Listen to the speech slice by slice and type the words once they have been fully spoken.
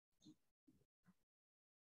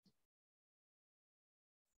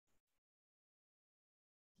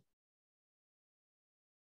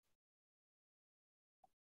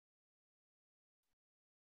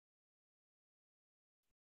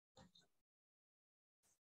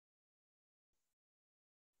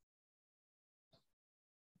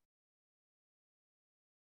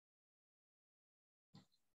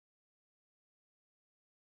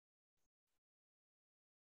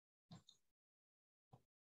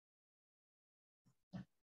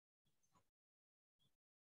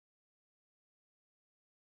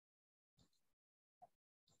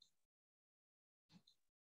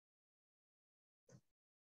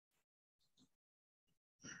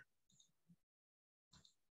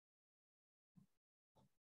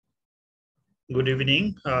Good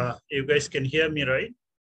evening. You guys can hear me, right?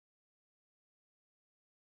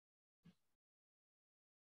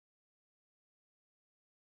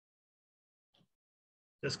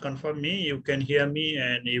 Just confirm me. You can hear me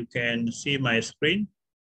and you can see my screen.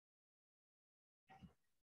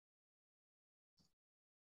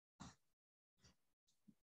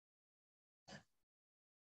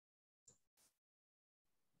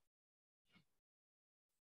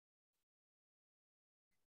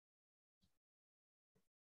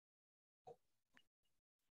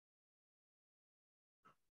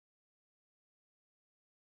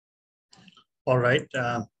 All right,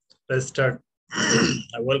 let's start.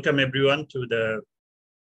 Welcome everyone to the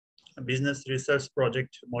Business Research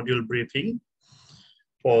Project module briefing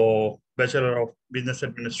for Bachelor of Business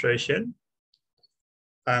Administration.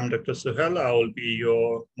 I'm Dr. Suhel. I will be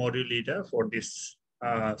your module leader for this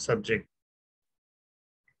subject.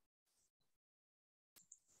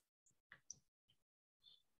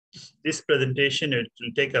 This presentation, it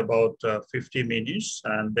will take about 50 minutes,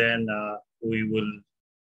 and then we will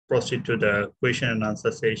proceed to the question and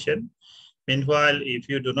answer session. Meanwhile, if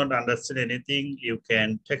you do not understand anything, you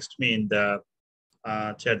can text me in the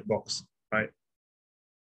chat box, right?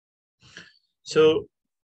 So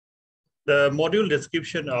the module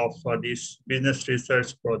description of this business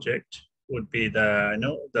research project would be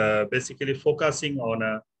the basically focusing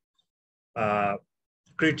on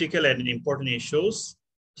critical and important issues.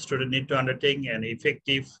 Students need to undertake an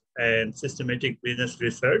effective and systematic business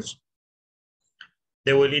research.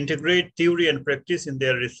 They will integrate theory and practice in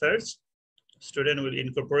their research. Students will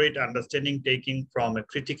incorporate understanding taking from a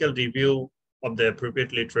critical review of the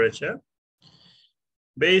appropriate literature.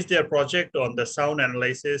 Base their project on the sound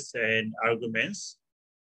analysis and arguments.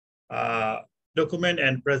 Document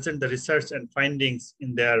and present the research and findings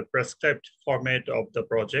in their prescribed format of the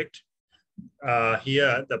project.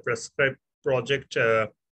 Here, the prescribed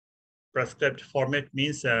format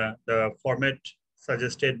means the format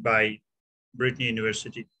suggested by Brittany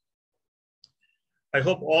University. I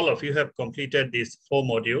hope all of you have completed these 4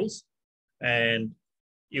 modules and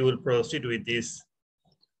you will proceed with this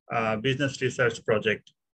business research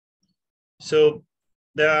project. So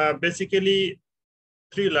there are basically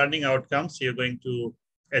 3 learning outcomes you're going to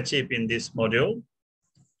achieve in this module.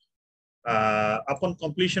 Upon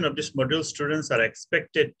completion of this module, students are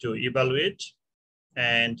expected to evaluate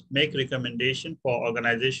and make recommendation for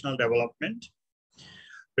organizational development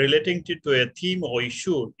relating to a theme or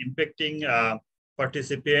issue impacting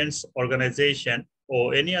participants, organization,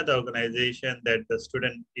 or any other organization that the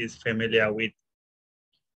student is familiar with.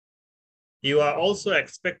 You are also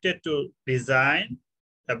expected to design,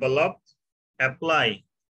 develop, apply,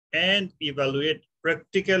 and evaluate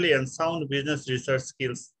practically and sound business research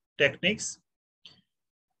skills techniques,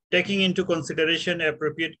 taking into consideration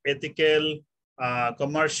appropriate ethical,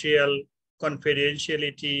 commercial,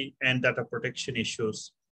 confidentiality, and data protection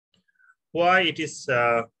issues. Why it is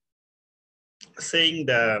saying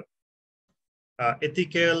the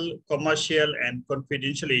ethical, commercial, and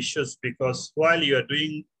confidential issues? Because while you are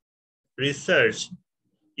doing research,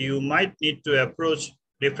 you might need to approach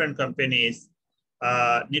different companies,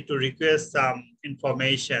 need to request some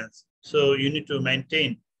information. So you need to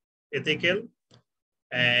maintain ethical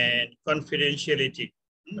and confidentiality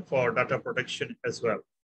for data protection as well.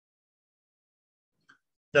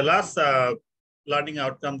 The last learning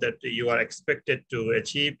outcome that you are expected to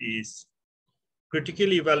achieve is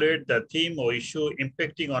critically evaluate the theme or issue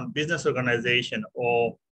impacting on business organization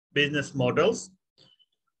or business models,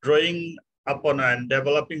 drawing upon and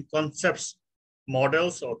developing concepts,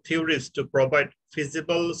 models, or theories to provide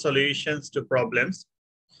feasible solutions to problems,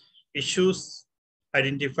 issues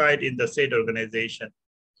identified in the said organization.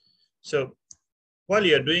 So while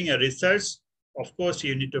you're doing a research, of course,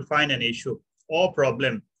 you need to find an issue or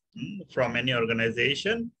problem from any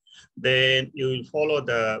organization. Then you will follow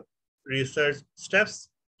the research steps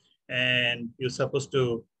and you're supposed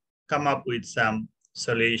to come up with some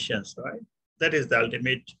solutions, right? That is the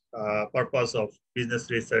ultimate purpose of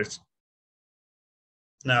business research.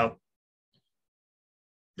 Now,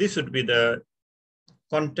 this would be the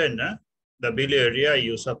content, the below area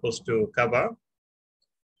you're supposed to cover.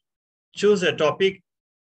 Choose a topic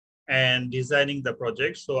and designing the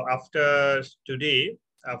project. So after today,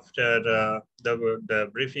 after the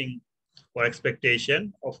briefing or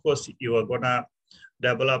expectation, of course, you are gonna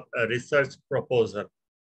develop a research proposal.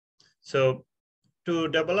 So to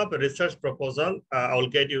develop a research proposal, I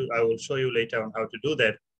will show you later on how to do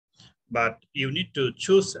that. But you need to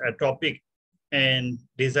choose a topic and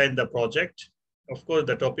design the project. Of course,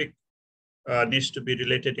 the topic needs to be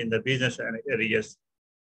related in the business areas.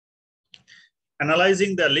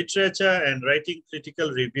 Analyzing the literature and writing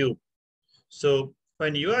critical review. So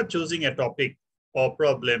when you are choosing a topic or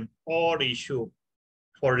problem or issue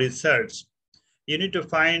for research, you need to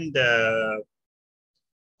find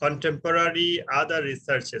contemporary other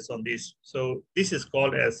researches on this. So this is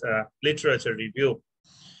called as a literature review.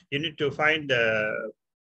 You need to find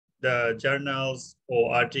the journals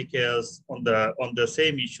or articles on the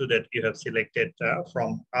same issue that you have selected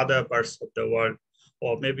from other parts of the world,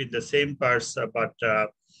 or maybe the same parts, but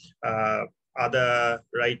other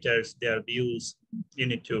writers, their views, you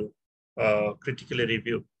need to critically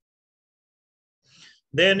review.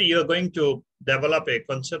 Then you're going to develop a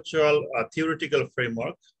conceptual theoretical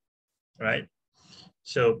framework, right?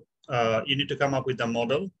 So you need to come up with a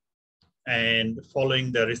model and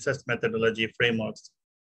following the research methodology frameworks.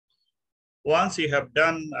 Once you have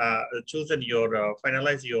done, chosen your,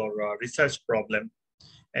 finalize your research problem,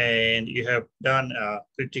 and you have done a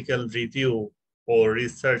critical review or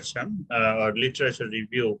research or literature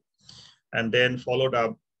review, and then followed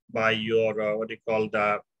up by your, what you call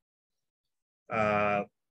the,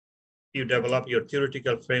 you develop your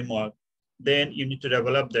theoretical framework, then you need to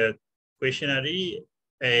develop the questionnaire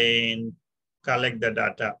and collect the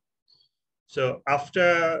data. So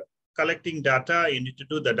after collecting data, you need to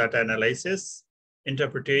do the data analysis,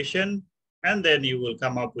 interpretation, and then you will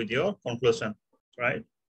come up with your conclusion, right?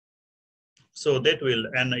 So that will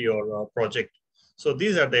end your project. So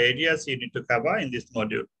these are the areas you need to cover in this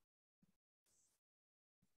module.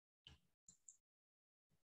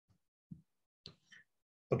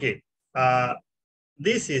 Okay,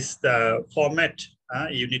 this is the format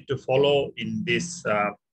you need to follow in this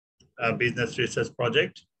business research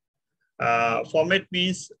project. Format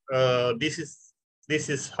means this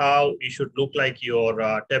is how it should look like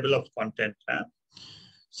your table of content.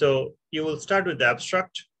 So you will start with the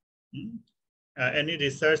abstract. Any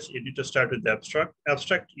research, you need to start with the abstract.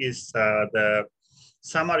 Abstract is the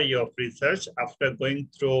summary of research. After going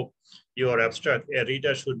through your abstract, a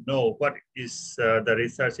reader should know what is the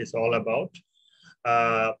research is all about,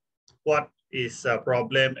 what is a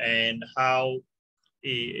problem, and how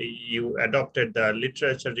you adopted the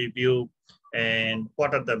literature review, and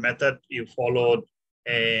what are the methods you followed,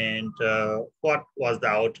 and what was the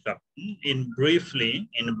outcome. In briefly,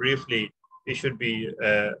 it should be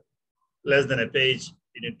less than a page.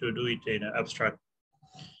 You need to do it in an abstract.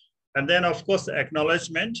 And then, of course,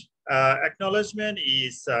 acknowledgement. Acknowledgement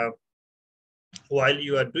is while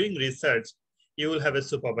you are doing research, you will have a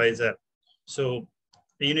supervisor. So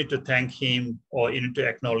you need to thank him, or you need to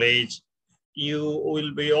acknowledge. You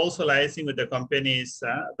will be also liaising with the companies,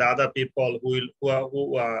 the other people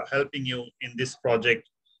who are helping you in this project.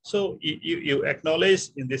 So you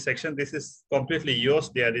acknowledge in this section. This is completely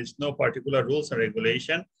yours. There is no particular rules or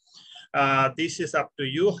regulation. This is up to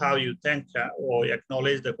you how you thank or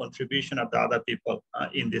acknowledge the contribution of the other people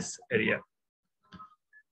in this area.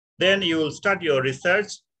 Then you will start your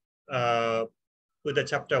research with the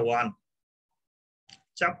chapter 1.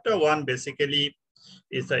 Chapter 1 basically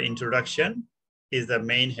is the introduction, is the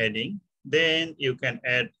main heading. Then you can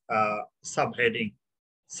add subheading.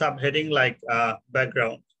 Subheading like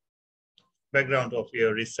background of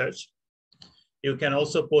your research. You can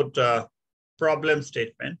also put problem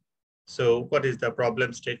statement. So what is the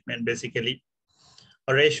problem statement? Basically,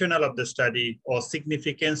 a rationale of the study or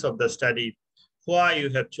significance of the study, why you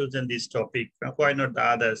have chosen this topic, why not the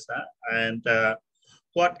others, and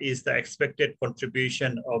what is the expected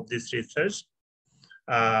contribution of this research.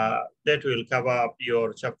 That will cover up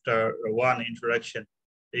your chapter 1 introduction.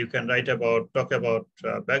 You can talk about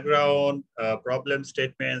background, problem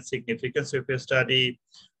statement, significance of your study,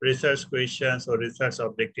 research questions or research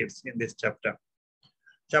objectives in this chapter.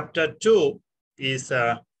 Chapter 2 is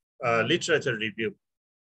literature review.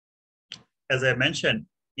 As I mentioned,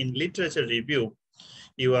 in literature review,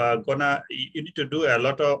 you need to do a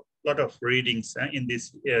lot of readings in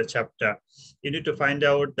this chapter. You need to find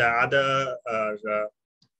out the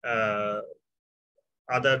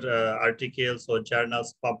other articles or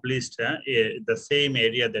journals published in the same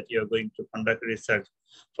area that you're going to conduct research.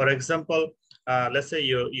 For example, let's say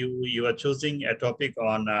you are choosing a topic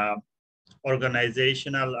on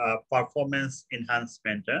organizational performance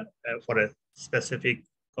enhancement for a specific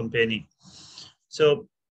company. So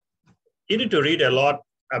you need to read a lot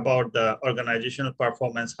about the organizational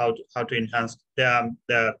performance, how to enhance. There are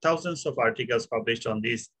thousands of articles published on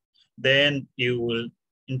this. Then you will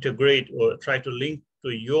integrate or try to link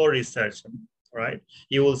to your research, right?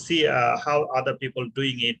 You will see how other people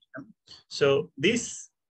doing it. So this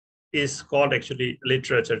is called actually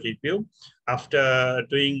literature review. After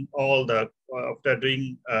doing all the,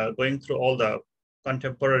 going through all the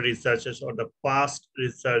contemporary researchers or the past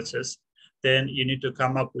researchers, then you need to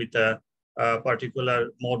come up with a particular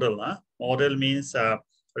model. Model means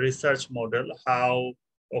research model, how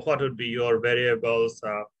or what would be your variables,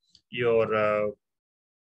 your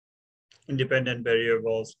independent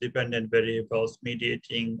variables, dependent variables,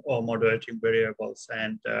 mediating or moderating variables,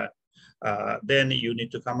 and then you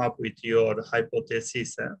need to come up with your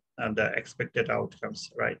hypothesis and the expected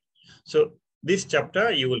outcomes, right? So this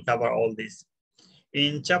chapter, you will cover all this.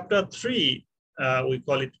 In chapter 3, we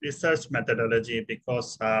call it research methodology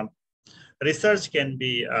because research can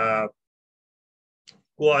be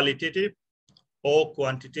qualitative or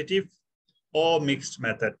quantitative or mixed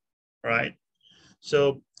method, right?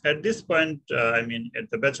 So at this point, I mean, at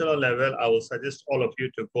the bachelor level, I will suggest all of you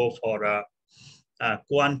to go for a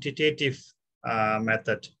quantitative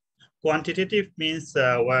method. Quantitative means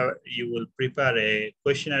where you will prepare a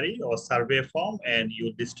questionnaire or survey form and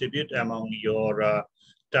you distribute among your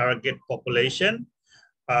target population.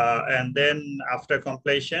 And then after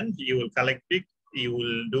completion, you will collect it, you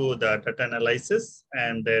will do the data analysis,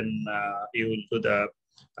 and then you will do the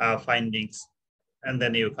findings, and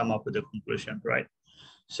then you come up with a conclusion, right?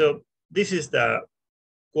 So this is the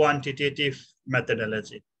quantitative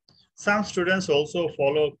methodology. Some students also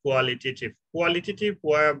follow qualitative. Qualitative,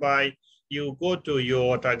 whereby you go to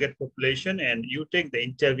your target population and you take the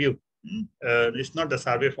interview. It's not the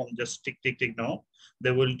survey form, just tick, tick, tick, no.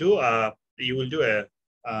 They will do you will do a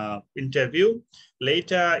interview.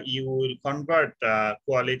 Later, you will convert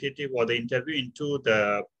qualitative or the interview into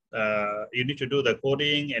the, you need to do the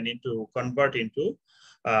coding and need to convert into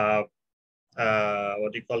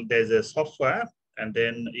what you call, there's a software, and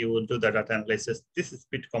then you will do the data analysis. This is a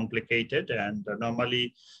bit complicated, and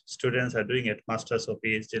normally students are doing it master's or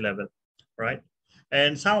PhD level, right?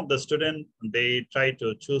 And some of the students, they try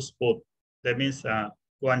to choose both. That means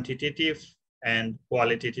quantitative and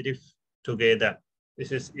qualitative together.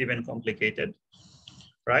 This is even complicated,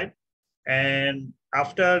 right? And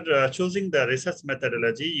after choosing the research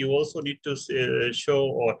methodology, you also need to show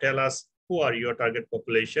or tell us who are your target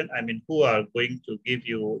population. I mean, who are going to give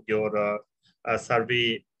you your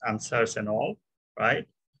survey answers and all, right?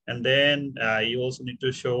 And then you also need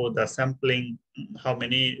to show the sampling, how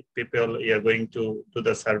many people you're going to do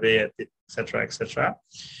the survey, et cetera, et cetera.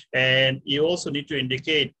 And you also need to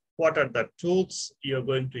indicate what are the tools you're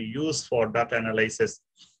going to use for data analysis.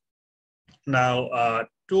 Now,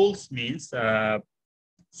 tools means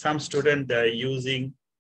some students are using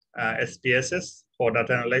SPSS for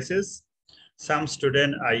data analysis. Some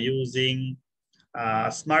students are using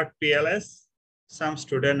Smart PLS. Some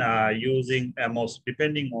students are using MOS.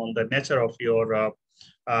 Depending on the nature of your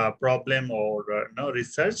problem or no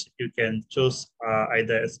research, you can choose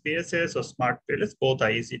either SPSS or Smart PLS. Both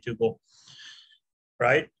are easy to go,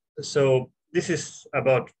 right? So this is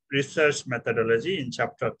about research methodology in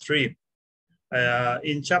chapter 3.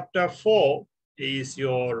 In chapter 4 is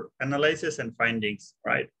your analysis and findings,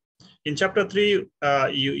 right? In chapter 3,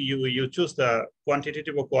 you choose the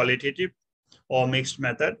quantitative or qualitative or mixed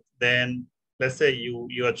method. Then let's say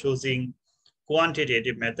you are choosing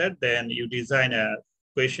quantitative method, then you design a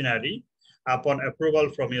questionnaire. Upon approval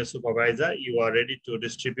from your supervisor, you are ready to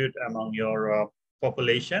distribute among your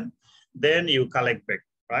population. Then you collect back,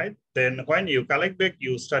 right? Then when you collect back,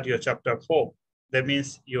 you start your chapter 4. That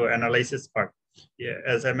means your analysis part. Yeah,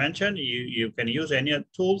 as I mentioned, you can use any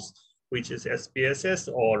tools, which is SPSS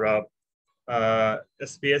or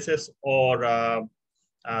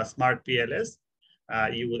Smart PLS.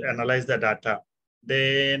 You will analyze the data.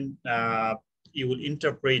 Then you will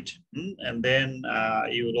interpret, and then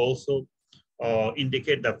you will also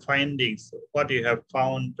indicate the findings, what you have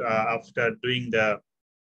found after doing the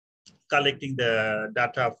collecting the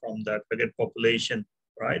data from the target population,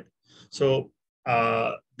 right? So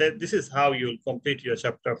this is how you'll complete your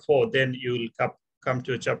chapter 4. Then you'll come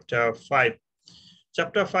to chapter 5.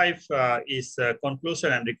 Chapter 5 is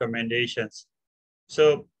conclusion and recommendations.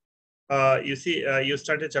 So you see, you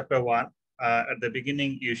started chapter 1. At the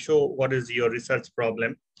beginning, you show what is your research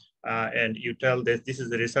problem, and you tell this is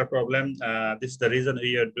the research problem. This is the reason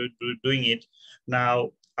we are doing it. Now,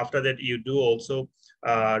 after that, you do also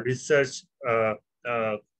research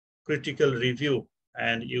critical review,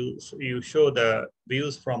 and you show the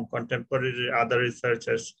views from contemporary other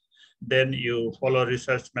researchers. Then you follow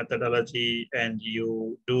research methodology and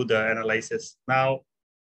you do the analysis. Now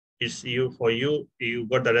it's you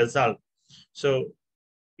got the result. So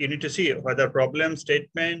you need to see whether problem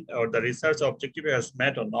statement or the research objective has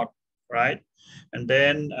met or not, right? And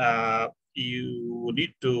then you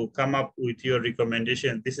need to come up with your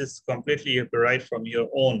recommendation. This is completely you have to write from your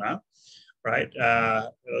own. right?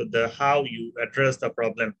 The how you address the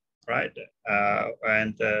problem, right?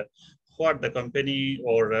 And what the company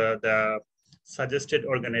or the suggested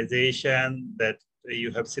organization that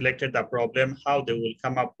you have selected the problem, how they will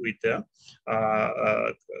come up with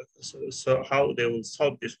so how they will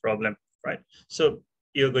solve this problem, right? So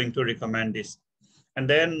you're going to recommend this. And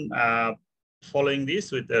then following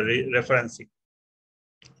this with the referencing.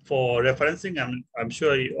 For referencing, I'm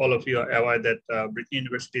sure all of you are aware that Britain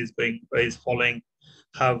University is following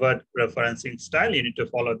Harvard referencing style. You need to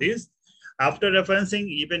follow this. After referencing,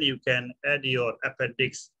 even you can add your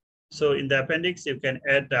appendix. So in the appendix, you can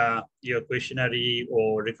add your questionnaire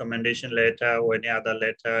or recommendation letter or any other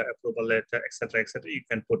letter, approval letter, etc., etc. You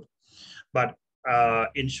can put. But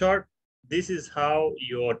in short, this is how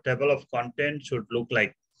your table of content should look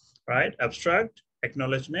like, right? Abstract,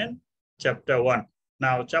 acknowledgement, chapter 1.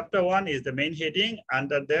 Now, chapter 1 is the main heading.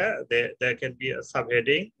 Under there can be a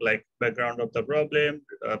subheading like background of the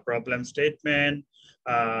problem statement,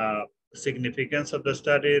 significance of the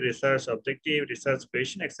study, research objective, research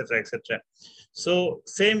question, etc., etc. So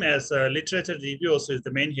same as literature review also is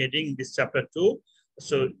the main heading in this chapter 2.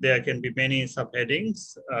 So there can be many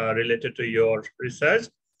subheadings related to your research.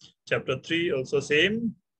 Chapter 3 also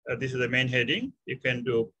same. This is the main heading. You can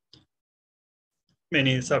do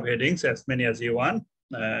many subheadings, as many as you want.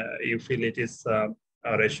 You feel it is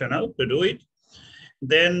rational to do it.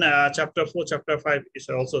 Then chapter 4, chapter 5 is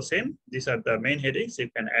also same. These are the main headings. You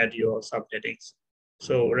can add your subheadings.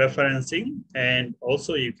 So referencing, and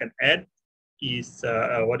also you can add is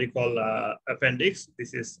what you call appendix.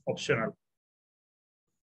 This is optional.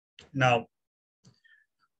 Now,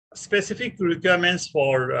 specific requirements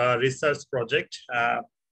for research project,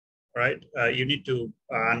 right? You need to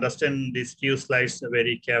understand these few slides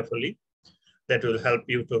very carefully. That will help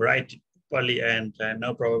you to write properly, and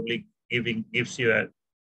now probably gives you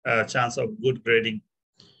a chance of good grading.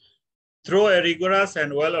 Through a rigorous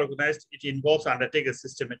and well-organized, it involves undertake a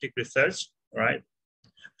systematic research, right?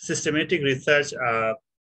 Systematic research,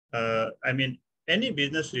 I mean, any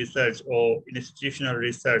business research or institutional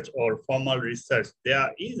research or formal research,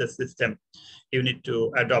 there is a system you need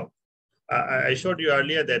to adopt. I showed you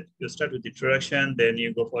earlier that you start with introduction, then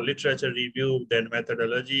you go for literature review, then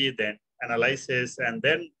methodology, then analysis, and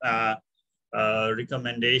then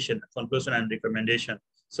recommendation, conclusion and recommendation.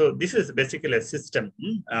 So this is basically a system.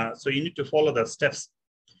 So you need to follow the steps.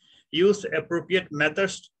 Use appropriate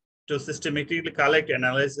methods to systematically collect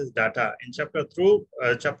analysis data. In chapter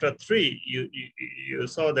 3, you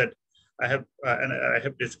saw that I have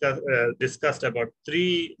discussed about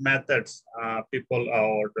 3 methods people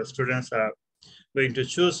or the students are going to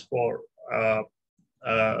choose for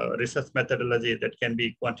research methodology that can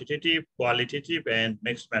be quantitative, qualitative, and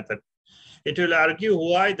mixed method. It will argue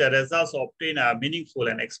why the results obtained are meaningful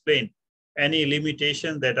and explain any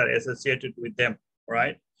limitations that are associated with them,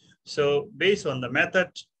 right? So based on the method,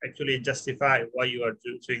 actually justify why you are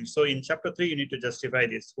choosing. So in chapter 3, you need to justify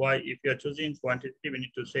this. Why? If you are choosing quantitative, you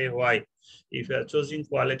need to say why. If you are choosing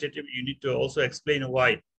qualitative, you need to also explain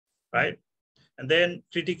why, right? And then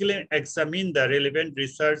critically examine the relevant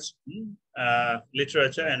research,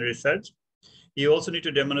 literature and research. You also need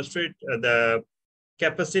to demonstrate the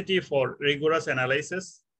capacity for rigorous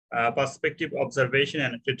analysis, perspective observation,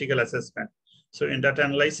 and critical assessment. So in data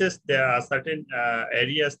analysis, there are certain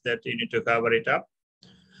areas that you need to cover it up.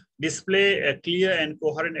 Display a clear and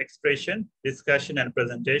coherent expression, discussion, and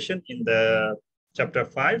presentation in the chapter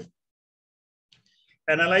 5.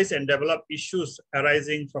 Analyze and develop issues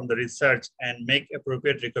arising from the research and make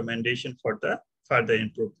appropriate recommendation for the further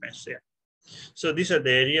improvements. Yeah. So these are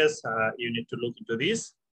the areas you need to look into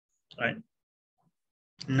this, right?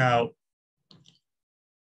 Now,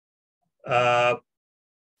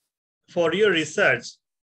 for your research,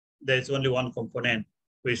 there is only one component,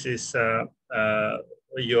 which is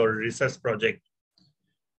your research project.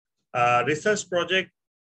 Research project,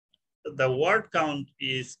 the word count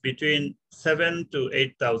is between 7,000 to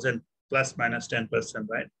 8,000 plus minus 10%,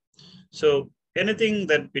 right? So anything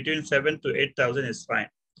that between 7,000 to 8,000 is fine.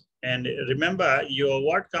 And remember, your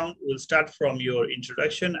word count will start from your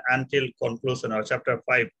introduction until conclusion or chapter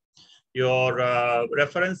 5. Your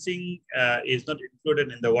referencing is not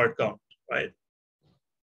included in the word count, right?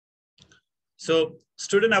 So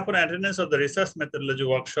student upon attendance of the research methodology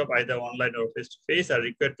workshop, either online or face-to-face, are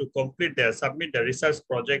required to submit the research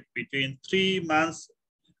project between 3 months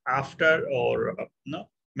after or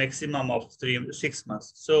maximum of 6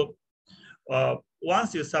 months. So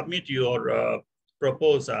once you submit your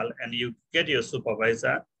proposal and you get your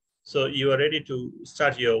supervisor, so you are ready to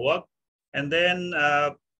start your work, and then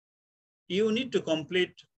you need to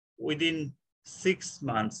complete within 6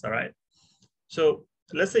 months, all right? So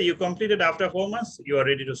let's say you completed after 4 months, you are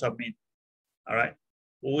ready to submit. All right.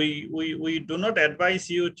 We do not advise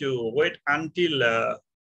you to wait until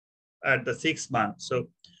at the 6 months. So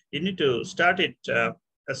you need to start it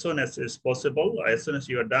as soon as is possible, as soon as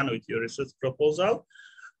you are done with your research proposal.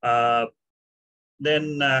 Then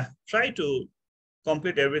try to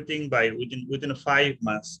complete everything by within 5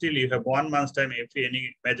 months. Still, you have 1 month's time. If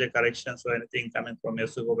any major corrections or anything coming from your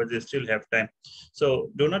supervisor, you still have time.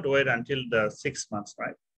 So do not wait until the 6 months,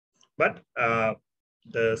 right? But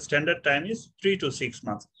the standard time is 3 to 6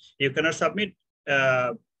 months. You cannot submit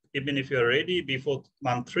even if you're ready before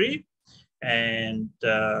month 3, and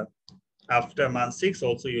after month 6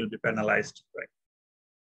 also you'll be penalized, right?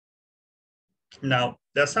 Now,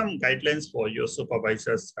 there are some guidelines for your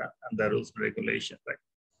supervisors and the rules and regulations, right?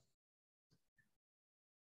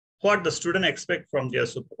 What the student expect from their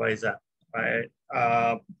supervisor, right?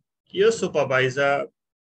 Your supervisor,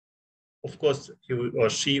 of course, he or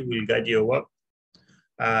she will guide your work.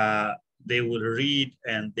 They will read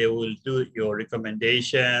and they will do your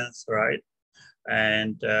recommendations, right?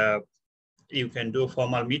 And you can do a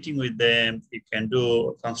formal meeting with them. You can do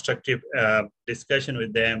a constructive discussion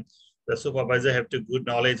with them. The supervisor have to good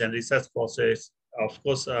knowledge and research process. Of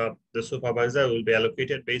course, the supervisor will be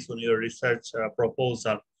allocated based on your research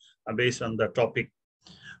proposal, based on the topic.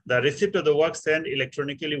 The receipt of the work sent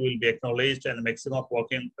electronically will be acknowledged and maximum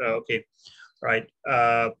working, okay, right.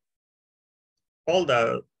 All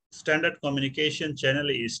the standard communication channel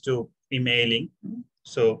is to emailing.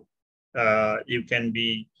 So you can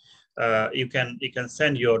be, you can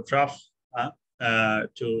send your draft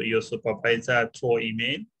to your supervisor through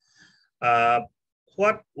email.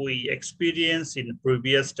 What we experienced in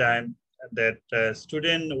previous time that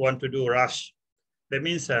student want to do rush. That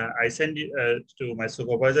means I send it to my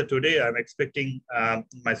supervisor today. I'm expecting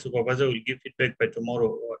my supervisor will give feedback by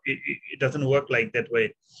tomorrow. It doesn't work like that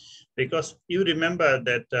way, because you remember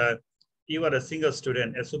that you are a single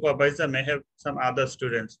student. A supervisor may have some other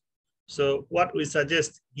students. So what we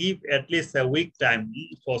suggest, give at least a week time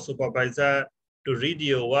for supervisor to read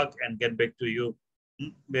your work and get back to you.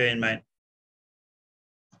 Bear in mind.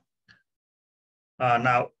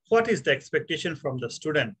 Now, what is the expectation from the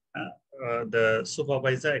student? The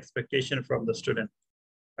supervisor expectation from the student,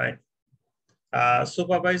 right?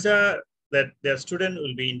 Supervisor, that their student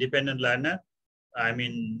will be independent learner. I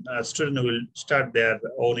mean, student will start their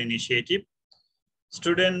own initiative.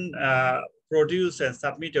 Student produce and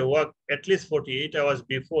submit a work at least 48 hours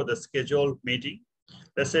before the scheduled meeting.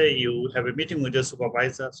 Let's say you have a meeting with your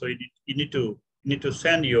supervisor, so you need to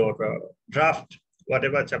send your draft,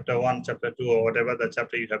 whatever chapter 1, chapter 2, or whatever the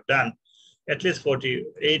chapter you have done, at least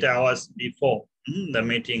 48 hours before the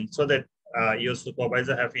meeting, so that your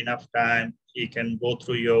supervisor have enough time. He can go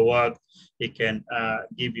through your work. He can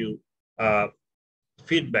give you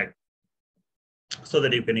feedback so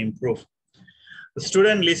that you can improve. The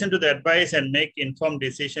student listen to the advice and make informed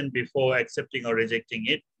decision before accepting or rejecting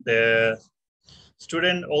it. The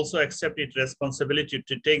student also accept its responsibility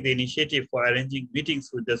to take the initiative for arranging meetings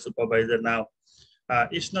with the supervisor. Now,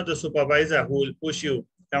 it's not the supervisor who will push you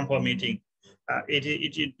come for meeting. It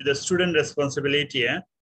is the student responsibility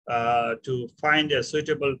to find a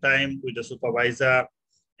suitable time with the supervisor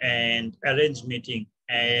and arrange meeting.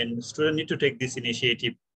 And student need to take this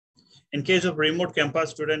initiative. In case of remote campus,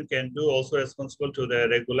 student can do also responsible to the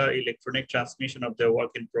regular electronic transmission of their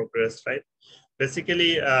work in progress, right?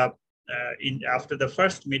 Basically, after the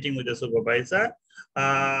first meeting with the supervisor,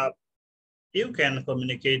 you can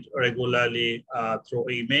communicate regularly through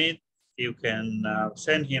email. You can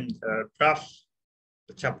send him the draft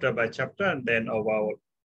chapter by chapter, and then overall.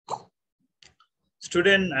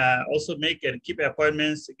 Student also make and keep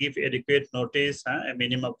appointments, give adequate notice, a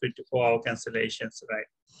minimum 24-hour cancellations,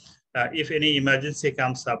 right? If any emergency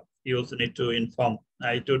comes up, you also need to inform.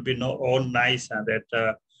 It would be nice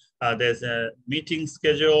that there's a meeting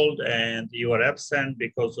scheduled and you are absent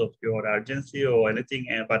because of your urgency or anything,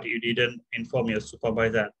 but you didn't inform your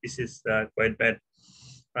supervisor. This is quite bad,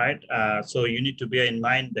 right? So you need to bear in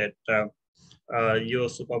mind that your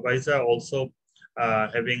supervisor also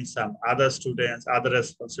having some other students, other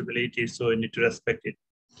responsibilities, so you need to respect it.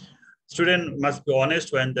 Student must be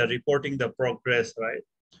honest when they're reporting the progress, right?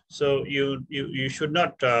 So you should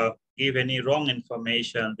not give any wrong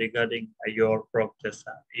information regarding your progress.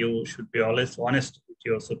 You should be always honest with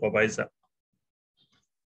your supervisor.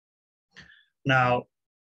 Now,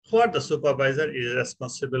 what the supervisor is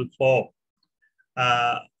responsible for?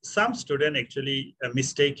 Some student actually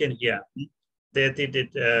mistaken here. They think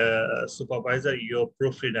that supervisor, your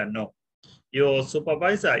proofreader. No, your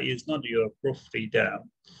supervisor is not your proofreader.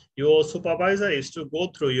 Your supervisor is to go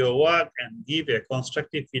through your work and give a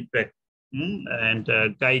constructive feedback and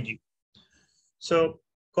guide you. So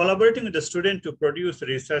collaborating with the student to produce a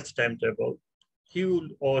research timetable, he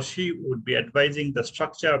or she would be advising the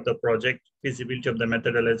structure of the project, feasibility of the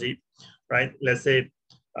methodology, right? Let's say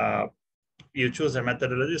you choose a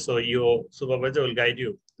methodology, so your supervisor will guide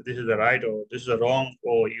you. This is the right, or this is the wrong,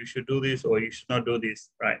 or you should do this, or you should not do this,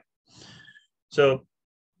 right? So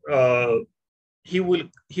he will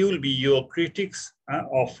be your critics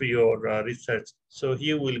of your research. So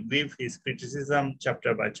he will give his criticism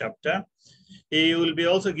chapter by chapter. He will be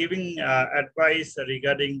also giving advice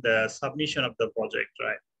regarding the submission of the project,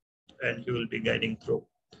 right? And he will be guiding through.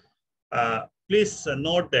 Please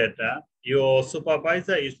note that your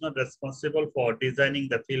supervisor is not responsible for designing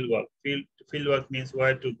the fieldwork. Fieldwork means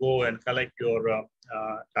where to go and collect your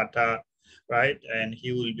data, right? And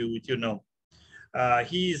he will do it, you know.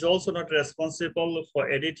 He is also not responsible for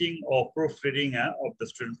editing or proofreading of the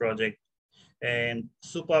student project. And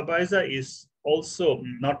supervisor is also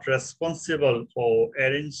not responsible for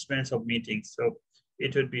arrangements of meetings. So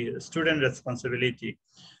it would be a student responsibility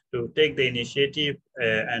to take the initiative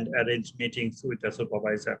and arrange meetings with the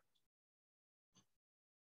supervisor.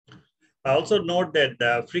 I also note that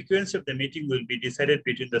the frequency of the meeting will be decided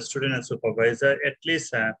between the student and supervisor, at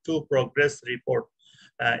least 2 progress report.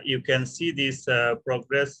 You can see this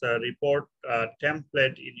progress report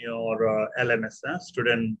template in your LMS,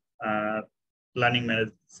 student learning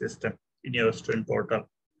management system, in your student portal,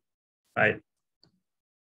 right?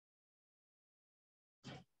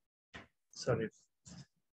 Sorry.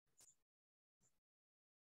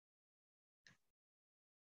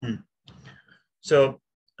 So,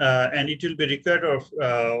 and it will be required of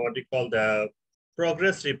what we call the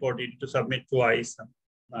progress report to submit twice.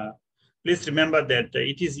 Please remember that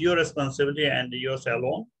it is your responsibility and yours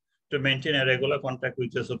alone to maintain a regular contact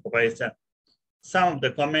with your supervisor. Some of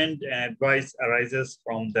the comment and advice arises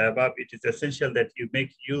from the above. It is essential that you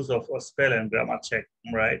make use of a spell and grammar check,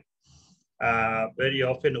 right? Very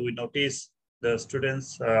often we notice the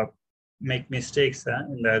students make mistakes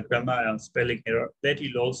in the grammar and spelling error. That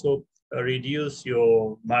will also reduce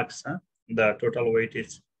your marks, the total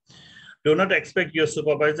weightage. Do not expect your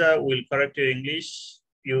supervisor will correct your English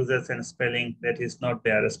uses and spelling. That is not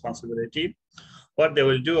their responsibility. What they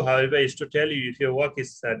will do, however, is to tell you if your work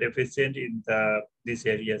is deficient in these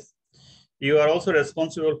areas. You are also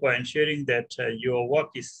responsible for ensuring that your work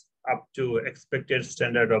is up to expected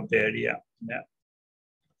standard of the area. Yeah.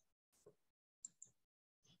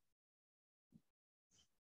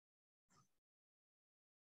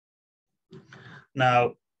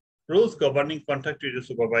 Now, rules governing contact with the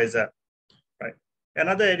supervisor, right?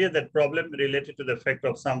 Another area that problem related to the effect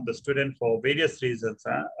of some of the students for various reasons,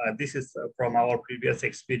 this is from our previous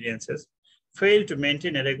experiences, fail to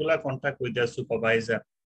maintain a regular contact with their supervisor.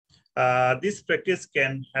 This practice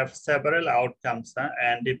can have several outcomes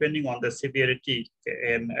and depending on the severity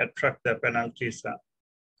can attract the penalties.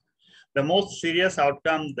 The most serious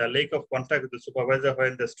outcome, the lack of contact with the supervisor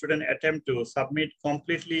when the student attempt to submit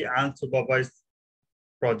completely unsupervised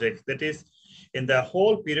projects. That is, in the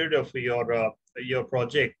whole period of your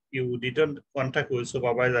project, you didn't contact with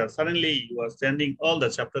supervisor. Suddenly, you are sending all the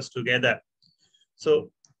chapters together.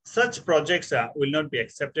 So such projects will not be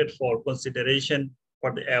accepted for consideration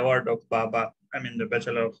for the award of BABA, I mean the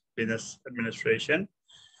Bachelor of Business Administration.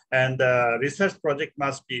 And the research project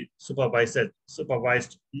must be supervised.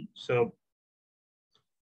 So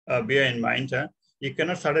bear in mind, you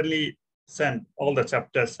cannot suddenly send all the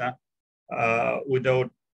chapters without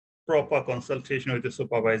proper consultation with the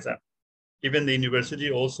supervisor. Even the university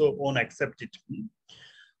also won't accept it.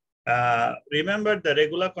 Remember the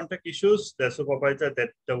regular contact issues, the supervisor, that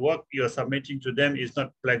the work you are submitting to them is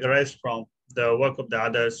not plagiarized from the work of the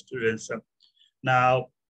other students. Now,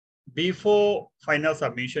 before final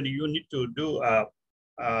submission, you need to do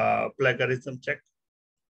a plagiarism check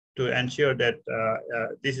to ensure that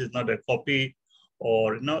this is not a copy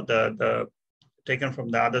or the taken from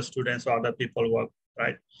the other students or other people work,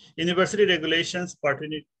 right? University regulations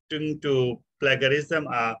pertaining to plagiarism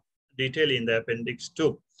are detailed in the appendix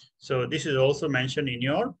 2. So this is also mentioned in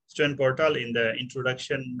your student portal in the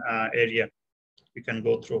introduction area. You can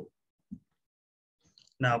go through.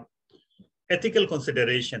 Now, ethical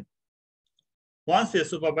consideration. Once a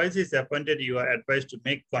supervisor is appointed, you are advised to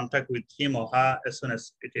make contact with him or her as soon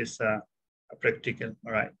as it is practical,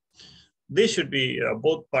 all right? This should be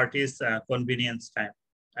both parties' convenience time.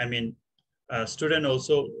 I mean, student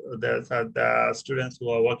also, there's the students who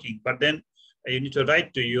are working, but then you need to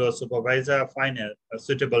write to your supervisor, find a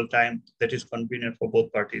suitable time that is convenient for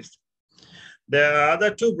both parties. There are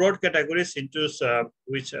other two broad categories into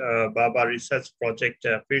which BABA research project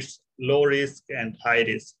fits: low risk and high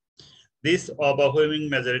risk. This overwhelming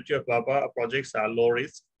majority of BABA projects are low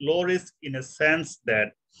risk. Low risk in a sense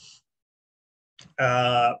that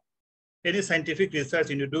any scientific research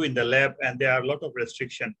you do in the lab and there are a lot of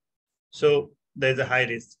restrictions. So there's a high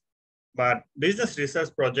risk. But business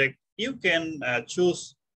research project, you can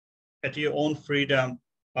choose at your own freedom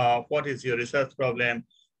what is your research problem,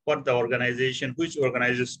 what the organization, which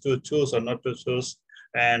organizations to choose or not to choose.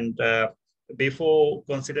 And before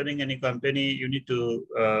considering any company, you need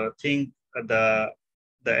to think the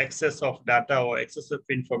excess of data or excess of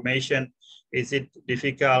information. Is it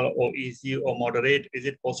difficult or easy or moderate? Is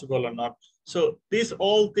it possible or not? So these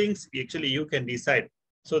all things actually you can decide.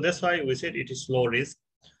 So that's why we said it is low risk.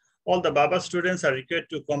 All the BABA students are required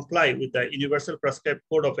to comply with the Universal Prescribed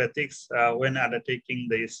Code of Ethics when undertaking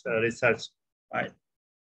this research, right?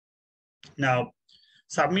 Now,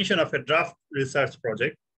 submission of a draft research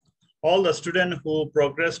project. All the students who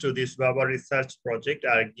progress to this BABA research project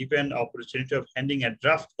are given opportunity of handing a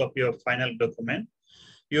draft copy of final document.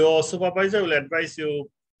 Your supervisor will advise you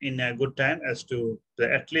in a good time as to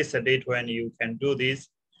at least a date when you can do this.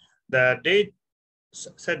 The date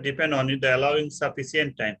set depend on it, allowing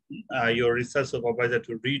sufficient time your research supervisor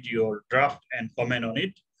to read your draft and comment on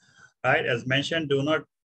it, right? As mentioned, do not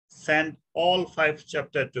send all 5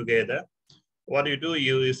 chapters together. What you do,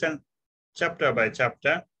 you send chapter by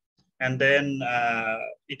chapter, and then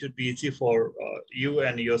it would be easy for you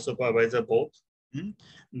and your supervisor both.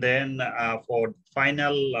 Then for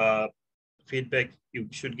final feedback, you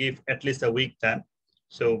should give at least a week time.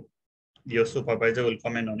 So your supervisor will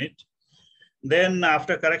comment on it. Then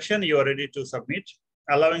after correction, you are ready to submit,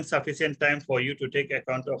 allowing sufficient time for you to take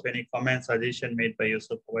account of any comment suggestion made by your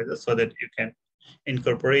supervisor so that you can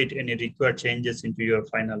incorporate any required changes into your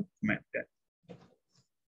final document.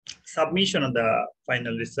 Submission of the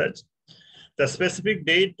final research. The specific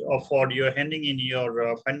date for your handing in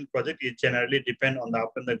your final project is generally depend on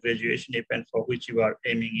the graduation event for which you are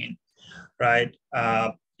aiming in, right?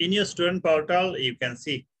 In your student portal, you can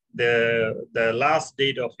see the last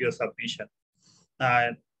date of your submission.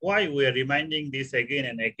 Why we are reminding this again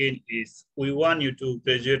and again is we want you to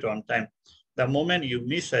graduate on time. The moment you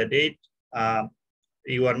miss a date,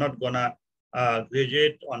 you are not gonna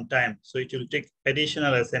graduate on time. So it will take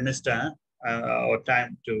additional semester or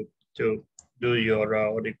time to do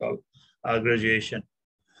your what do you call graduation.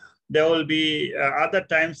 There will be other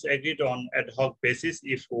times agreed on ad hoc basis.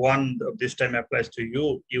 If one of this time applies to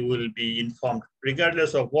you, you will be informed.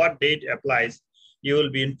 Regardless of what date applies, you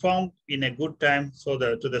will be informed in a good time so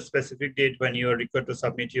to the specific date when you are required to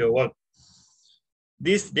submit your work.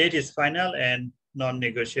 This date is final and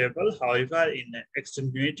non-negotiable. However, in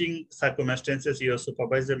extenuating circumstances, your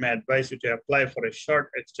supervisor may advise you to apply for a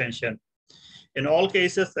short extension. In all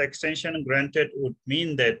cases, the extension granted would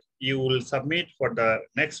mean that you will submit for the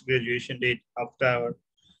next graduation date after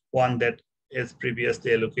one that is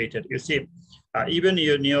previously allocated. You see, even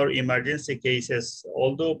in your emergency cases,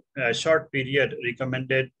 although a short period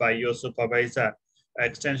recommended by your supervisor,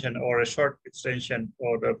 extension or a short extension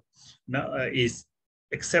or is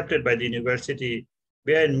accepted by the university,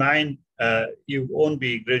 bear in mind you won't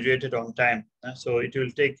be graduated on time. So it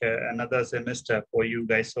will take another semester for you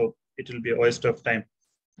guys. So it will be a waste of time.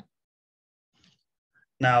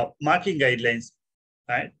 Now, marking guidelines,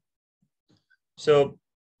 right? So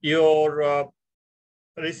your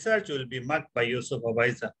research will be marked by your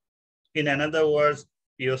supervisor. In other words,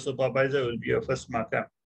 your supervisor will be your first marker.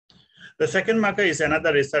 The second marker is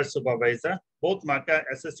another research supervisor. Both markers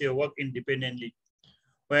assess your work independently.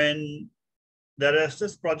 When the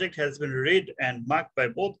research project has been read and marked by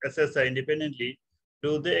both assessors independently,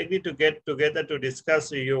 do they agree to get together to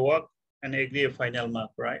discuss your work and agree a final mark,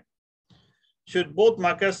 right? Should both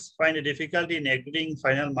markers find a difficulty in agreeing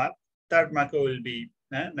final mark, third marker will be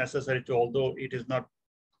necessary to, although it is not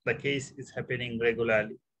the case is happening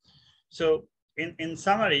regularly. So in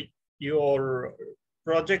summary, your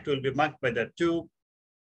project will be marked by the 2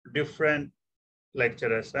 different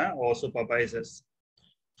lecturers or supervisors.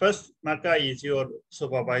 First marker is your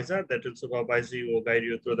supervisor that will supervise you or guide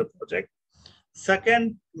you through the project.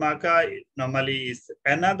 Second marker normally is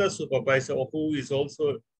another supervisor who is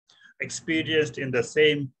also experienced in the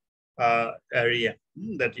same area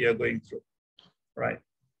that you are going through, right?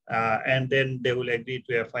 And then they will agree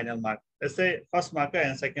to a final mark. Let's say first marker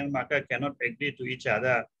and second marker cannot agree to each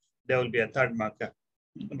other. There will be a third marker,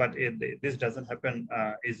 but this doesn't happen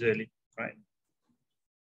easily, right?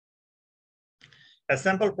 A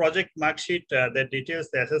sample project mark sheet that details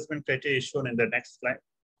the assessment criteria is shown in the next slide.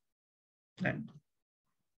 And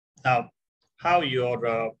now, how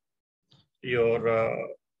the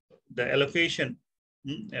allocation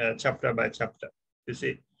chapter by chapter. You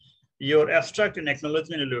see, your abstract and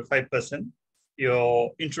acknowledgement will be 5%.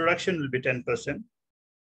 Your introduction will be 10%.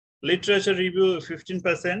 Literature review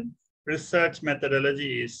 15%. Research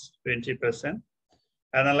methodology is 20%.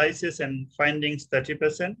 Analysis and findings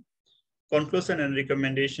 30%. Conclusion and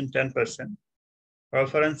recommendation 10%.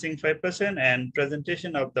 Referencing 5%, and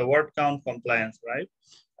presentation of the word count compliance, right?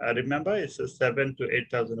 Remember, it's 7,000 to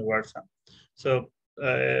 8,000 words. So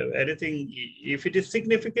anything, if it is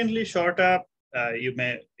significantly shorter,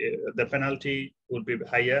 the penalty will be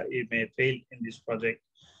higher. You may fail in this project,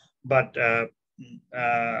 but a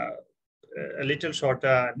little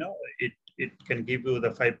shorter, no, it can give you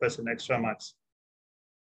the 5% extra marks,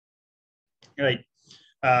 right?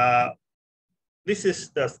 This is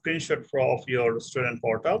the screenshot of your student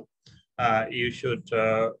portal. You should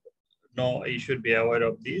know, you should be aware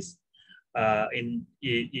of this. In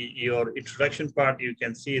your introduction part, you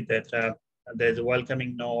can see that there's a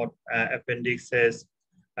welcoming note, appendixes,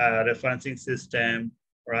 referencing system,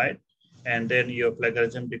 right? And then your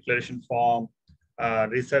plagiarism declaration form,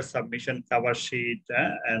 research submission cover sheet,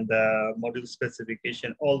 and the module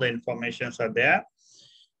specification. All the informations are there.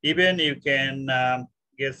 Even you can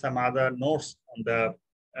get some other notes on the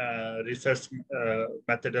research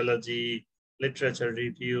methodology, literature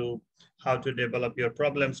review, how to develop your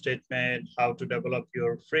problem statement, how to develop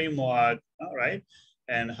your framework, right?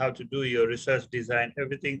 And how to do your research design,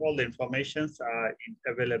 everything, all the informations are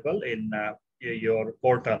available in your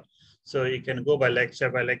portal. So you can go by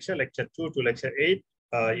lecture, lecture 2 to lecture 8,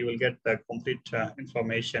 you will get the complete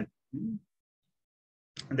information.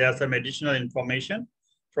 There are some additional information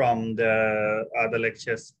from the other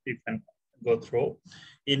lectures you can go through.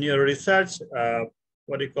 In your research,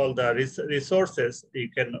 what you call the resources, you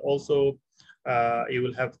can also, you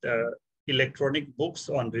will have the electronic books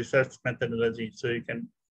on research methodology, so you can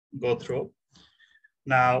go through.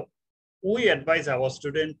 Now, we advise our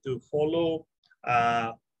students to follow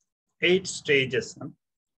 8 stages,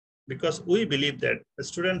 because we believe that the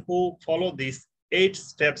student who follow these 8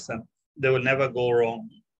 steps, they will never go wrong,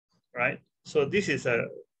 right? So this is a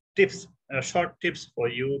tips, short tips for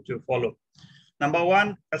you to follow. Number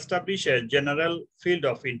 1, establish a general field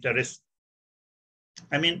of interest.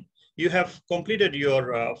 I mean, you have completed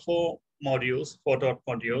your 4 dot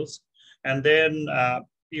modules, and then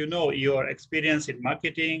you know your experience in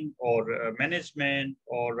marketing or management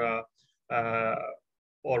or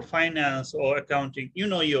finance or accounting. You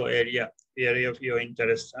know your area of your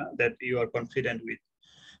interest that you are confident with,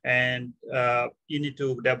 and you need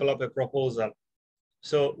to develop a proposal.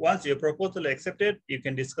 So once your proposal is accepted, you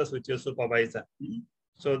can discuss with your supervisor.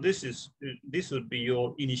 So this would be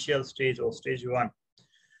your initial stage, or stage 1.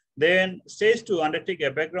 Then stage 2, undertake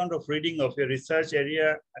a background of reading of your research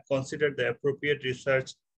area, consider the appropriate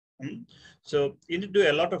research. So you need to do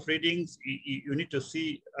a lot of readings. You need to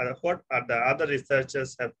see what are the other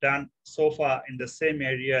researchers have done so far in the same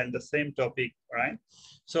area and the same topic, right?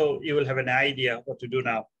 So you will have an idea what to do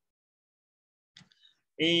now.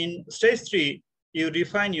 In stage 3, you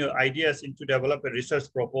refine your ideas into develop a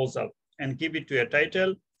research proposal and give it to a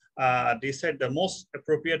title. Decide the most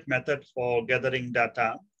appropriate method for gathering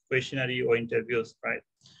data, questionnaire or interviews, right?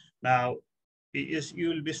 Now, you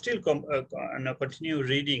will be still continue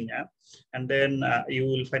reading, and then you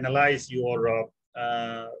will finalize your,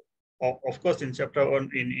 of course, in chapter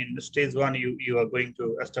 1, in stage 1, you are going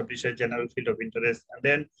to establish a general field of interest, and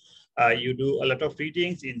then you do a lot of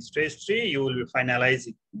readings. In stage 3, you will be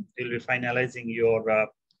finalizing. You'll be finalizing your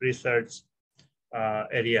research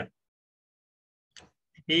area.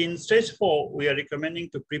 In stage 4, we are recommending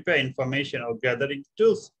to prepare information or gathering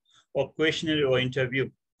tools or questionnaire or interview,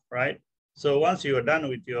 right? So once you are done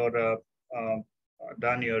with your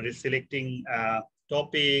selecting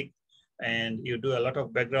topic, and you do a lot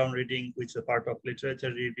of background reading, which is a part of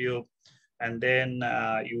literature review, and then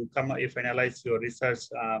you finalize your research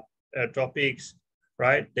topics,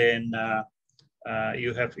 right? Then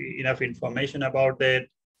you have enough information about that,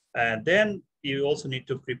 and then you also need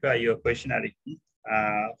to prepare your questionnaire.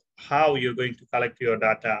 How you're going to collect your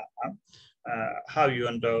data, how you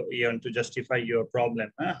want to justify your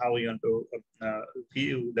problem, how you want to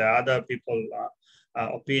view the other people's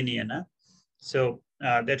opinion. So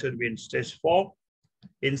that will be in stage 4.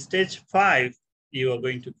 In stage 5, you are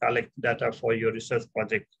going to collect data for your research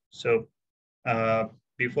project. So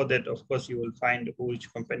before that, of course, you will find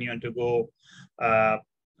which company you want to go,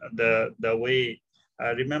 the way.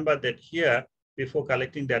 Remember that here, before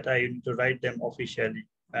collecting data, you need to write them officially.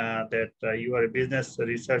 That you are a business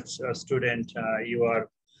research student, you are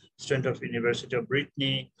student of University of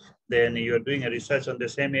Brittany, then you're doing a research on the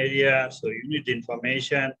same area, so you need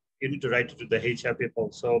information, you need to write it to the HR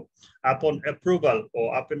people. So upon approval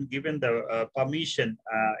or upon given the permission,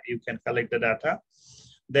 you can collect the data.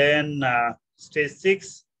 Then stage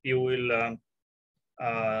 6, you will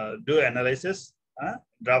do analysis,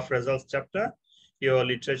 draft results chapter. Your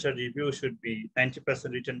literature review should be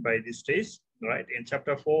 90% written by this stage, right? In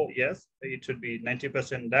chapter 4, yes, it should be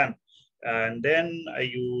 90% done. And then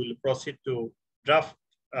you will proceed to draft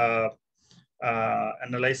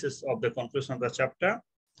analysis of the conclusion of the chapter.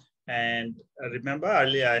 And remember,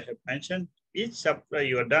 earlier I have mentioned, each chapter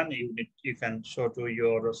you are done, you can show to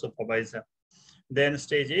your supervisor. Then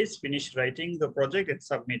stage 8, finish writing the project and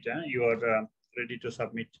submit. You are ready to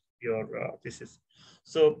submit your thesis.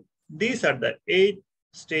 So these are the 8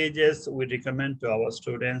 stages we recommend to our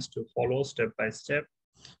students to follow step by step.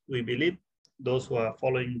 We believe those who are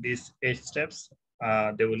following these 8 steps,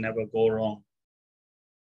 they will never go wrong.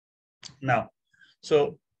 Now,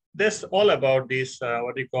 so that's all about this,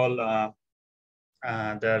 what we call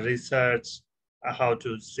the research, how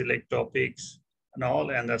to select topics and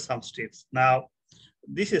all, and some steps. Now,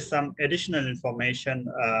 this is some additional information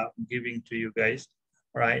giving to you guys,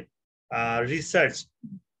 right? Research.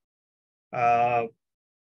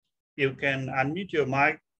 You can unmute your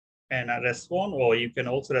mic and respond, or you can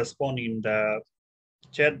also respond in the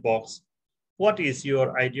chat box. What is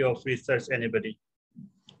your idea of research, anybody?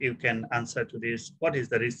 You can answer to this. What is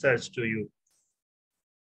the research to you?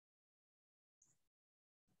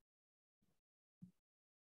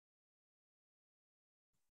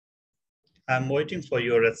 I'm waiting for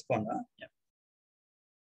your response. Yeah.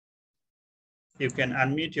 You can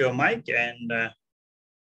unmute your mic and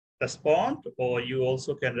respond, or you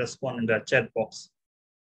also can respond in the chat box.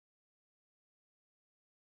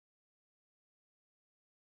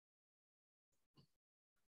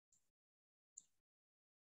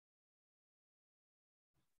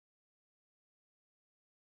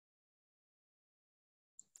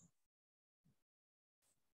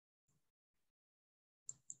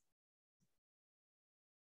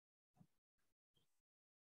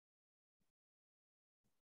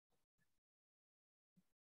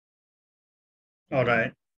 All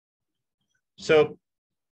right. So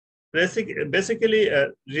basically,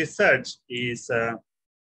 research is,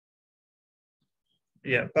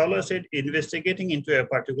 yeah, Paula said investigating into a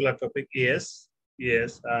particular topic. Yes,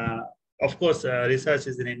 yes. Of course, research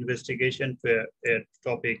is an investigation to a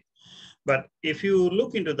topic. But if you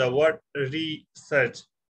look into the word research,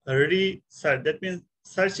 that means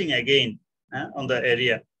searching again on the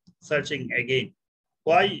area, searching again.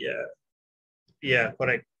 Why? Yeah,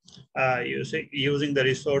 correct. Using the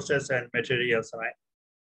resources and materials,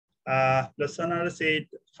 right? Listener said,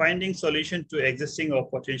 finding solution to existing or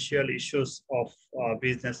potential issues of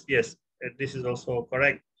business. Yes, this is also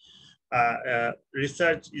correct.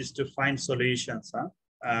 Research is to find solutions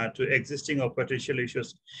to existing or potential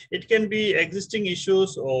issues. It can be existing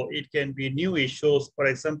issues or it can be new issues. For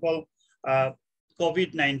example,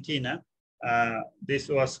 COVID-19, this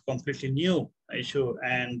was completely new issue,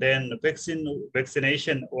 and then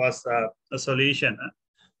vaccination was a solution.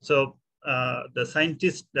 So the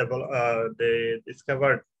scientists they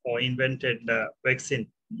discovered or invented the vaccine,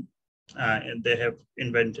 and they have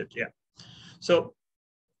invented, yeah. So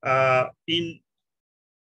all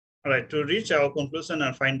right, to reach our conclusion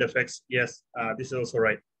and find the facts, yes, this is also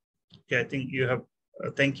right. Okay, I think you have,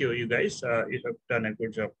 thank you, you guys, you have done a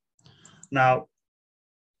good job. Now,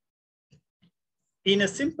 in a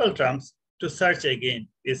simple terms, to search again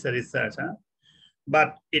is a research,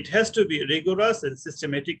 but it has to be rigorous and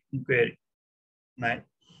systematic inquiry, right?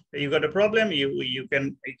 You got a problem, you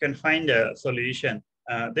can find a solution.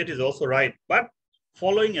 That is also right, but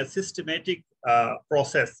following a systematic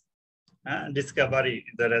process, discovery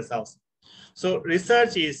the results. So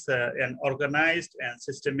research is an organized and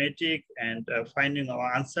systematic and finding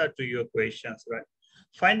an answer to your questions, right?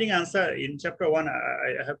 Finding answer in chapter 1,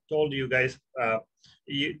 I have told you guys,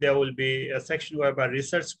 there will be a section whereby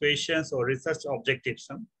research questions or research objectives.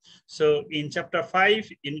 So in chapter 5,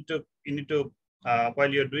 you need to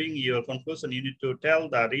while you're doing your conclusion, you need to tell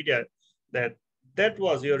the reader that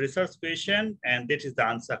was your research question and that is the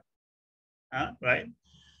answer, right?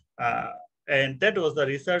 And that was the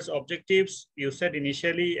research objectives you said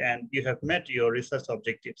initially, and you have met your research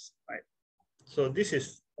objectives, right? So this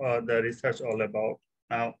is the research all about.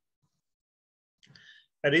 Now,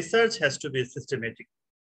 a research has to be systematic.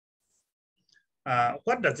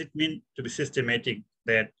 What does it mean to be systematic?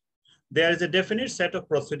 That there is a definite set of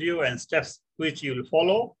procedure and steps which you will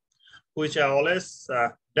follow, which are always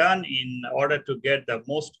done in order to get the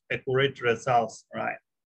most accurate results, right?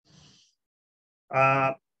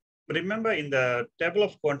 Remember in the table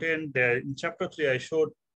of content there in chapter 3, I showed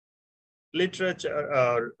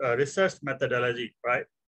literature research methodology, right?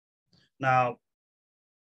 Now,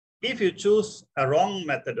 if you choose a wrong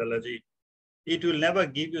methodology, it will never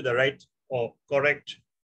give you the right or correct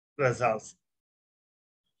results,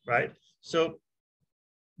 right? So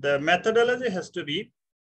the methodology has to be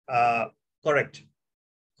correct.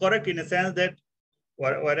 Correct in the sense that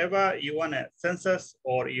whatever you want a census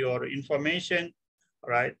or your information,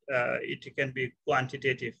 right, it can be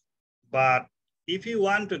quantitative. But if you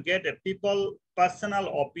want to get a people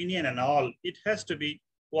personal opinion and all, it has to be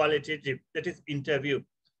qualitative, that is interview,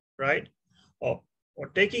 right? Or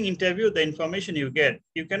taking interview, the information you get,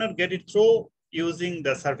 you cannot get it through using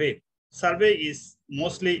the survey. Survey is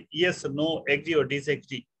mostly yes or no, agree or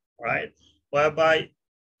disagree, right? Whereby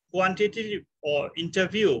quantitative or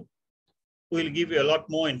interview will give you a lot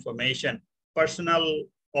more information, personal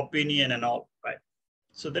opinion and all, right?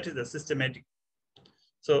 So that is the systematic.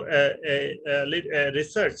 So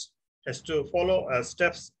research has to follow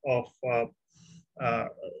steps of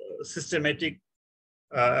systematic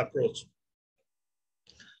approach.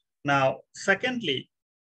 Now, secondly,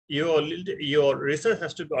 your research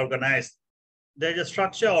has to be organized. There is a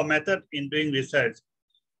structure or method in doing research.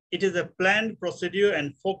 It is a planned procedure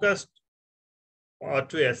and focused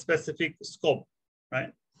to a specific scope,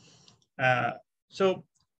 right? So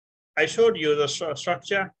I showed you the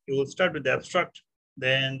structure. You will start with the abstract,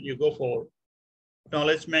 then you go for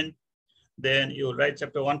acknowledgement, then you will write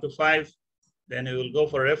chapter 1 to 5, then you will go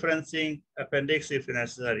for referencing, appendix if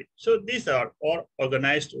necessary. So these are all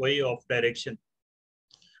organized way of direction.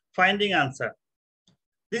 Finding answer.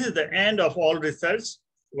 This is the end of all research,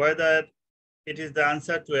 whether it is the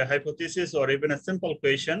answer to a hypothesis or even a simple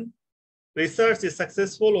question. Research is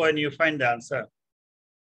successful when you find the answer.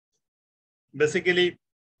 Basically,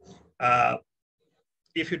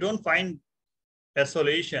 if you don't find a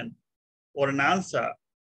solution or an answer,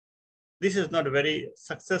 this is not a very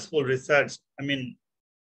successful research. I mean,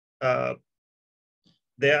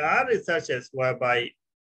 there are researchers whereby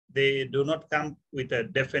they do not come with a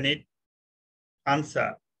definite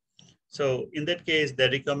answer. So in that case, they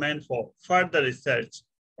recommend for further research,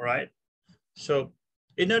 right? So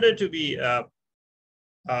in order to be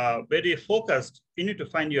very focused, you need to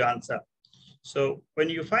find your answer. So when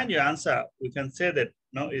you find your answer, we can say that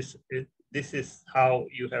no, this is how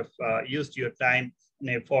you have used your time and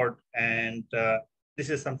effort, and this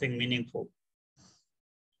is something meaningful.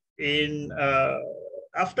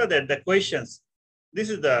 After that, the questions. This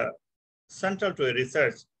is the central to a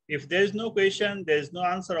research. If there is no question, there is no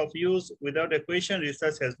answer of use. Without a question,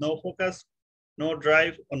 research has no focus, no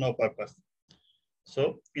drive, or no purpose.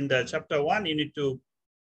 So in the chapter 1, you need to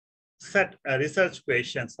set research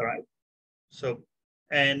questions, right? So,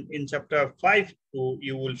 and in chapter 5,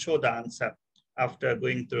 you will show the answer after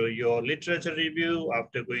going through your literature review,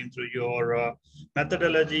 after going through your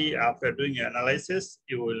methodology, after doing your analysis,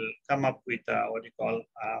 you will come up with what you call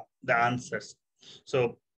the answers.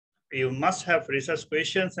 So you must have research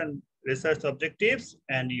questions and research objectives,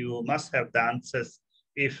 and you must have the answers.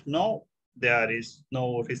 If no, there is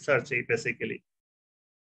no research basically.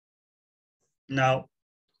 Now,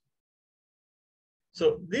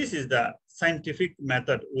 so this is the scientific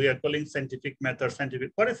method. We are calling scientific method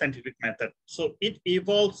scientific. What is scientific method? So it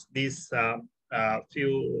involves these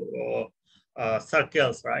few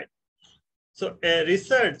circles, right? So a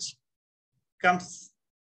research comes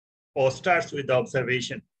or starts with the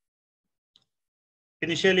observation.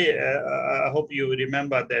 Initially, I hope you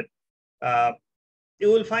remember that you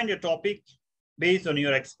will find a topic based on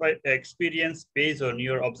your experience, based on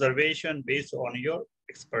your observation, based on your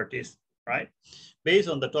expertise, right? Based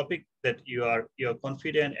on the topic that you're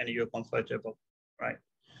confident and you're comfortable, right?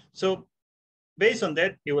 So based on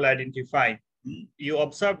that, you will identify. You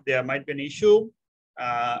observe there might be an issue,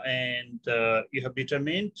 and you have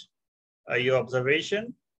determined your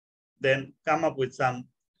observation, then come up with some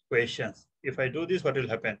questions. If I do this, what will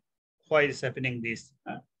happen? Why is happening this?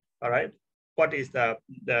 All right. What is the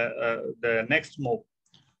next move?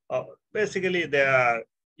 Basically,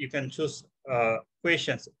 you can choose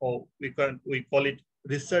questions, or we call it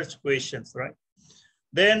research questions, right?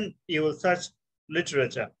 Then you will search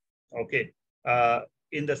literature. Okay.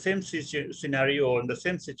 In the same scenario, in the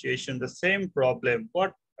same situation, the same problem,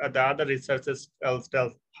 what are the other researchers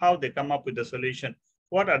tell, how they come up with the solution,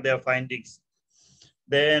 what are their findings?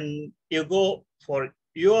 Then you go for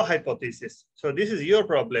your hypothesis. So this is your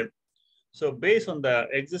problem. So based on the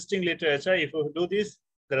existing literature, if you do this,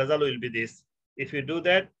 the result will be this. If you do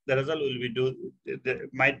that, the result will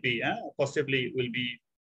be possibly will be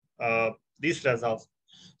these results.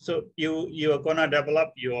 So you are gonna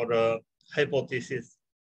develop your hypothesis.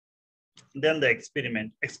 Then the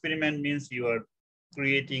experiment. Experiment means you are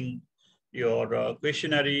creating your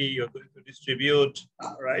questionnaire, you're going to distribute,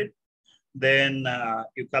 right? Then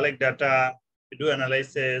you collect data, you do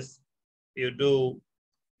analysis, you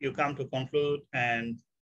come to conclude and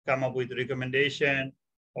come up with recommendation.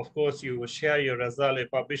 Of course, you share your result, you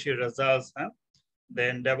publish your results,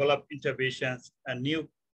 then develop interventions and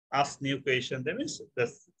ask new questions. That means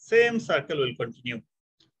the same circle will continue,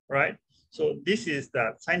 right? So this is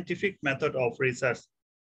the scientific method of research.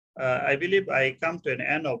 I believe I come to an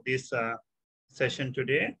end of this session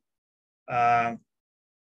today.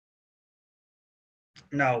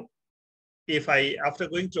 Now, if after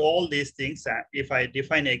going through all these things, if I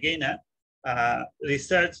define again,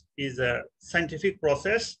 research is a scientific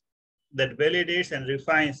process that validates and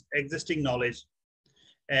refines existing knowledge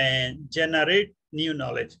and generate new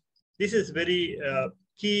knowledge. This is very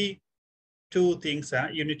key two things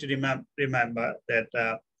you need to remember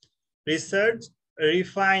that research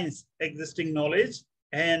refines existing knowledge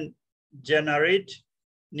and generate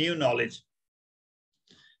new knowledge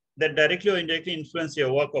that directly or indirectly influence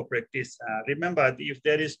your work or practice. Remember, if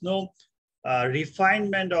there is no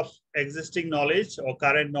refinement of existing knowledge or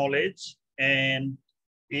current knowledge, and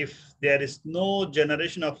if there is no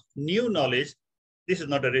generation of new knowledge, this is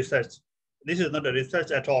not a research. This is not a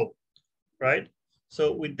research at all, right?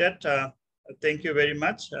 So with that, thank you very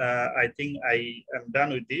much. I think I am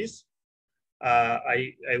done with this.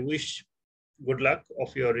 I wish good luck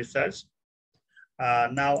of your research.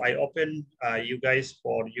 Now I open you guys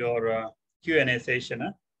for your Q&A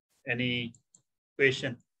session. Any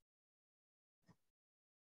question?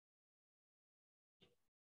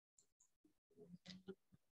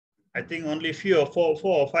 I think only four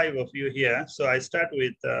or five of you here. So I start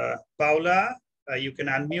with Paula. You can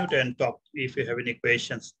unmute and talk if you have any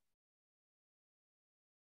questions.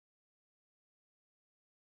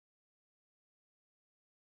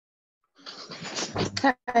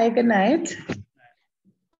 Hi, good night.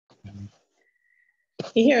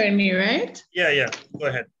 You hearing me, right? Yeah, go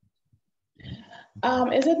ahead.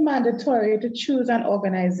 Is it mandatory to choose an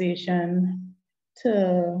organization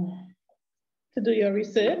to do your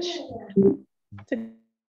research, to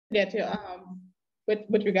get your,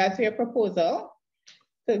 with regards to your proposal,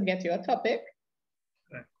 to get your topic?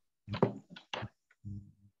 Okay.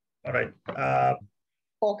 All right.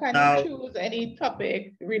 Or can you choose any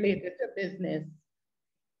topic related to business?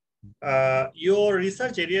 Your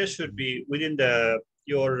research area should be within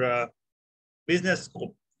your business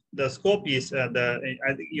scope. The scope is I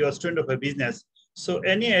think you're a student of a business. So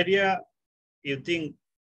any area you think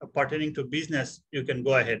pertaining to business, you can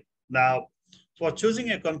go ahead. Now, for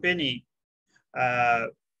choosing a company,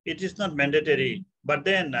 it is not mandatory, but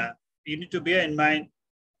then you need to bear in mind,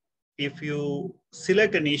 if you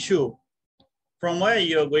select an issue, from where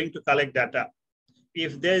you're going to collect data.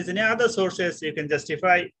 If there is any other sources you can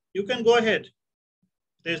justify, you can go ahead.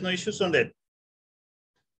 There's no issues on that.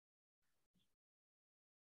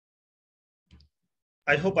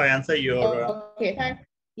 I hope I answer your... Okay,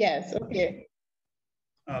 yes, okay.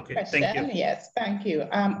 Okay, question. Thank you. Yes, thank you.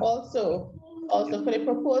 Also for the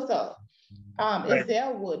proposal, right. Is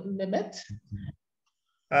there a word limit?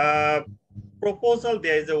 Proposal,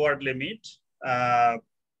 there is a word limit.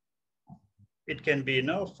 It can be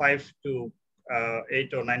 5 to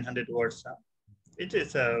 8 or 900 words. It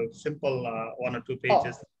is a simple 1 or 2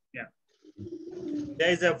 pages. Oh. Yeah.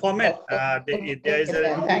 There is a format. There is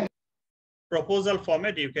a proposal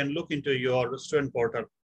format. You can look into your student portal.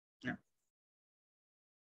 Yeah.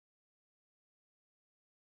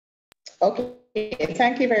 Okay,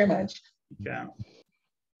 thank you very much. Yeah.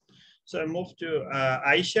 So I move to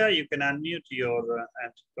Aisha. You can unmute your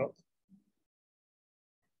and talk.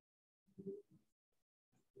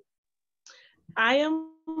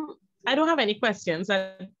 I don't have any questions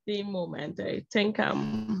at the moment. I think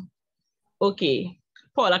okay.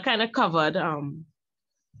 Paula kind of covered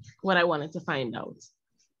what I wanted to find out.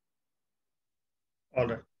 All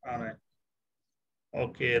right.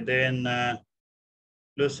 Okay, then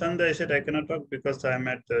Lusanda, I said I cannot talk because I'm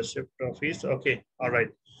at the shift office. Okay, all right.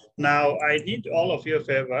 Now I need all of your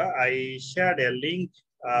favor. I shared a link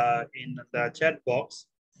in the chat box.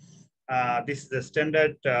 This is the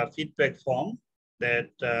standard feedback form that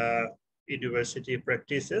university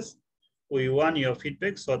practices. We want your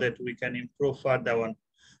feedback so that we can improve further on.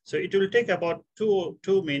 So it will take about two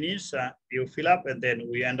minutes. You fill up and then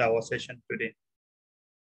we end our session today.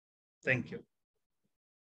 Thank you.